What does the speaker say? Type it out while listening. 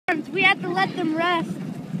We had to let them rest.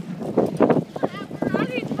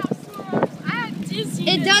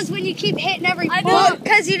 It does when you keep hitting every bump. Well,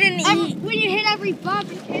 because you didn't eat. When you hit every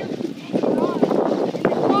bump, it takes it off.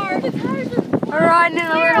 The tires We're riding in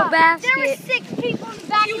a little basket. There were 6 people in the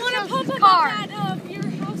back You of want to Chelsea's pump car. up that your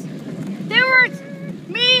house? There were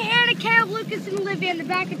me, Hannah, Caleb, Lucas, and Olivia in the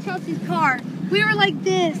back of Chelsea's car. We were like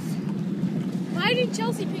this. Why did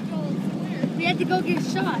Chelsea pick you up from where? We had to go get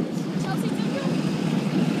shots. Chelsea took you?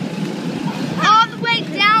 All the way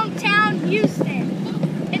downtown Houston.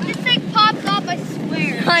 If this thing pops up, I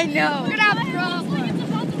swear. I know. We're gonna have problems. It's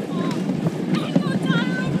about to fall. Ain't no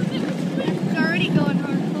tire over there. It's already going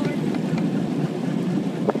hardcore.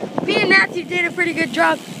 Me and Matthew did a pretty good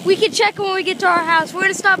job. We can check when we get to our house. We're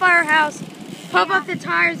gonna stop by our house, pump up the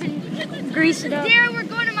tires, and grease it up. Dara, we're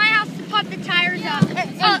going to my house to pump the tires up.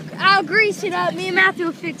 I'll grease it up. Me and Matthew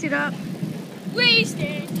will fix it up.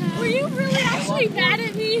 Wasted. Were you really actually mad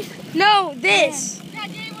at me? No, this. That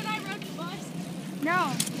day when I rode the bus?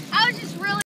 No, I was just really